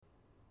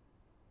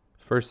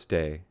First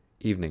Day,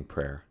 Evening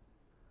Prayer,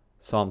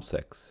 Psalm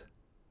 6.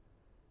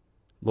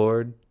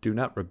 Lord, do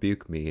not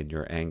rebuke me in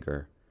your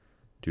anger.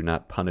 Do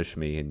not punish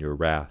me in your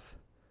wrath.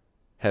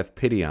 Have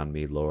pity on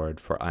me, Lord,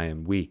 for I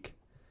am weak.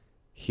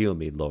 Heal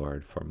me,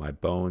 Lord, for my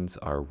bones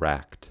are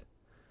racked.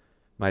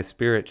 My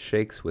spirit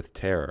shakes with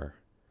terror.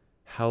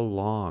 How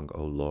long,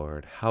 O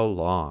Lord, how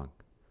long?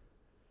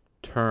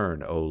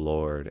 Turn, O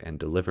Lord, and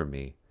deliver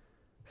me.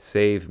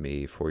 Save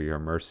me for your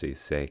mercy's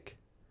sake.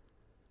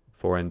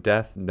 For in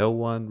death no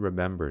one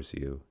remembers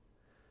you,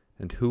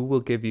 and who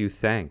will give you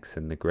thanks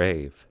in the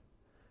grave?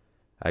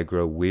 I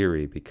grow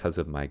weary because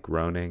of my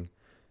groaning.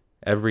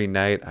 Every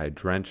night I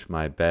drench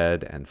my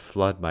bed and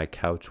flood my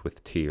couch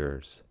with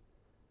tears.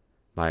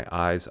 My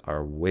eyes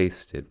are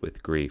wasted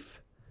with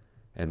grief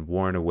and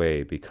worn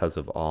away because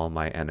of all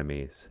my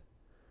enemies.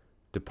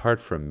 Depart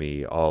from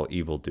me, all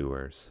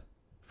evildoers,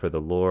 for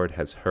the Lord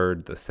has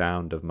heard the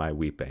sound of my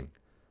weeping.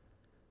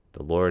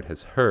 The Lord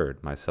has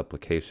heard my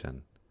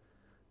supplication.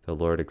 The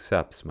Lord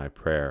accepts my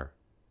prayer.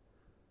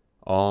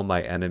 All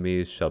my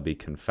enemies shall be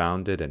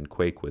confounded and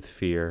quake with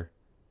fear.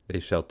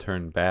 They shall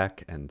turn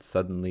back and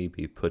suddenly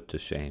be put to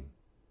shame.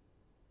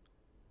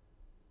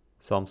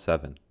 Psalm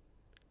 7.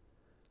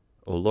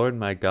 O Lord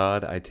my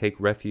God, I take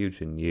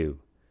refuge in you.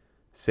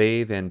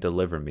 Save and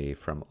deliver me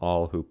from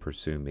all who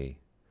pursue me.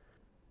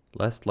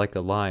 Lest like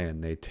a lion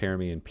they tear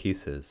me in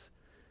pieces,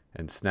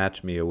 and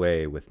snatch me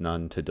away with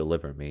none to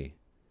deliver me.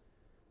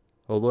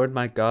 O Lord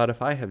my God,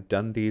 if I have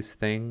done these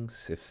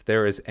things, if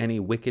there is any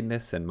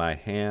wickedness in my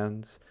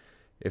hands,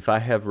 if I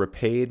have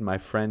repaid my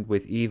friend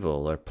with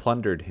evil or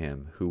plundered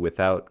him who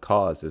without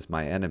cause is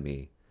my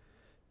enemy,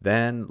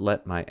 then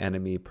let my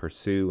enemy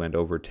pursue and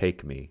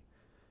overtake me,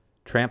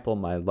 trample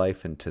my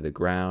life into the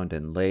ground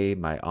and lay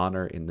my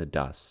honor in the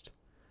dust.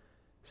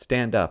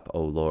 Stand up,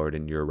 O Lord,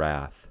 in your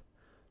wrath.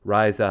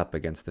 Rise up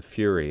against the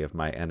fury of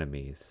my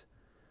enemies.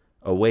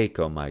 Awake,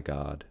 O my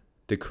God,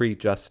 decree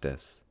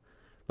justice.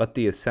 Let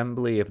the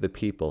assembly of the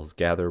peoples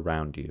gather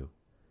round you.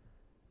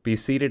 Be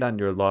seated on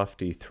your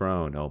lofty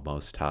throne, O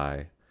Most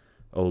High.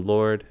 O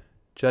Lord,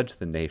 judge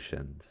the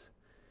nations.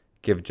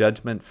 Give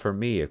judgment for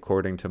me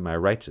according to my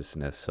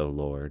righteousness, O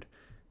Lord,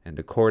 and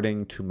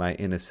according to my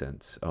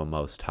innocence, O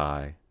Most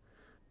High.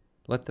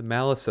 Let the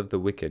malice of the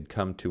wicked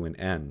come to an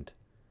end,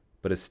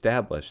 but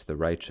establish the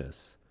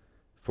righteous.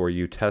 For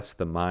you test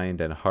the mind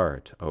and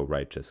heart, O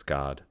righteous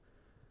God.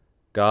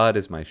 God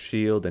is my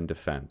shield and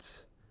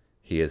defense.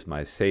 He is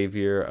my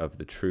Savior of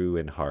the true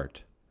in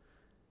heart.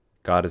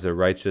 God is a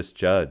righteous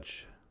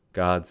judge.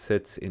 God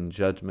sits in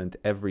judgment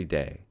every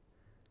day.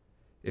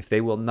 If they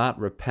will not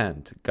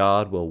repent,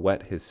 God will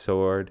whet his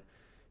sword.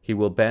 He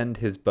will bend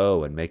his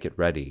bow and make it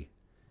ready.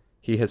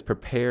 He has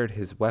prepared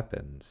his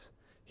weapons.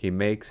 He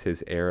makes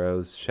his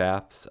arrows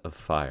shafts of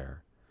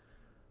fire.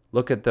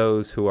 Look at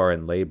those who are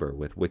in labor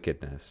with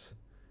wickedness,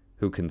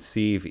 who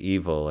conceive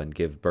evil and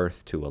give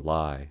birth to a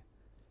lie.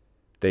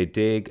 They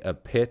dig a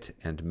pit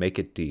and make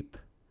it deep,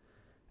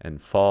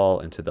 and fall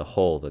into the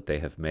hole that they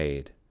have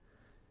made.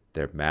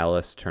 Their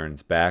malice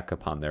turns back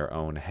upon their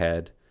own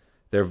head.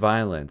 Their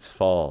violence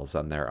falls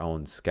on their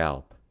own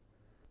scalp.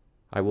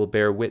 I will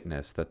bear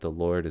witness that the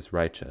Lord is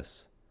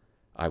righteous.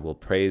 I will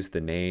praise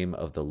the name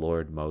of the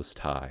Lord Most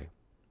High.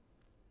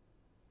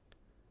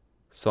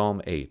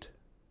 Psalm 8.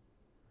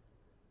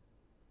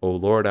 O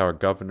Lord our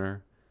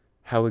Governor,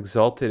 how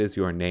exalted is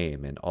your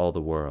name in all the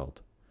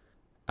world.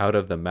 Out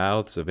of the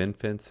mouths of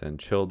infants and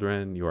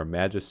children your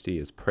majesty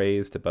is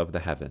praised above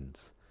the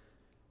heavens.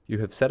 You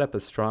have set up a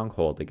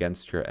stronghold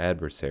against your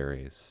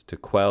adversaries, to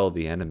quell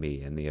the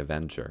enemy and the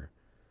avenger.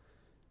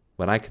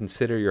 When I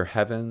consider your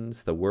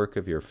heavens, the work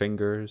of your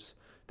fingers,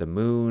 the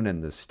moon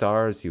and the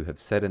stars you have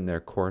set in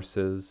their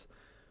courses,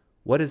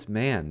 what is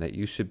man that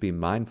you should be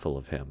mindful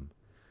of him,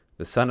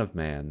 the Son of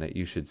Man that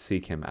you should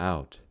seek him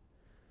out?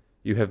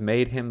 You have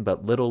made him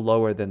but little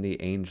lower than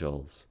the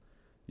angels.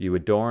 You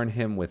adorn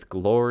him with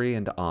glory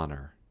and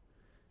honor.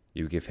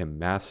 You give him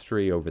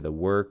mastery over the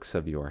works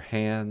of your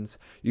hands.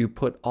 You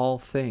put all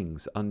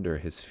things under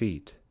his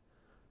feet,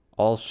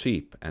 all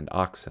sheep and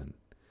oxen,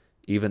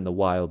 even the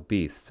wild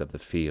beasts of the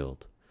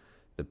field,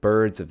 the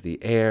birds of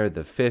the air,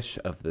 the fish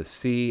of the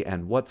sea,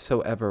 and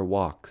whatsoever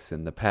walks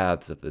in the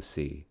paths of the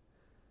sea.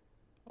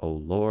 O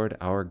Lord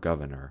our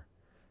Governor,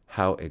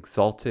 how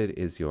exalted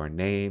is your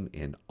name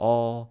in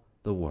all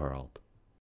the world.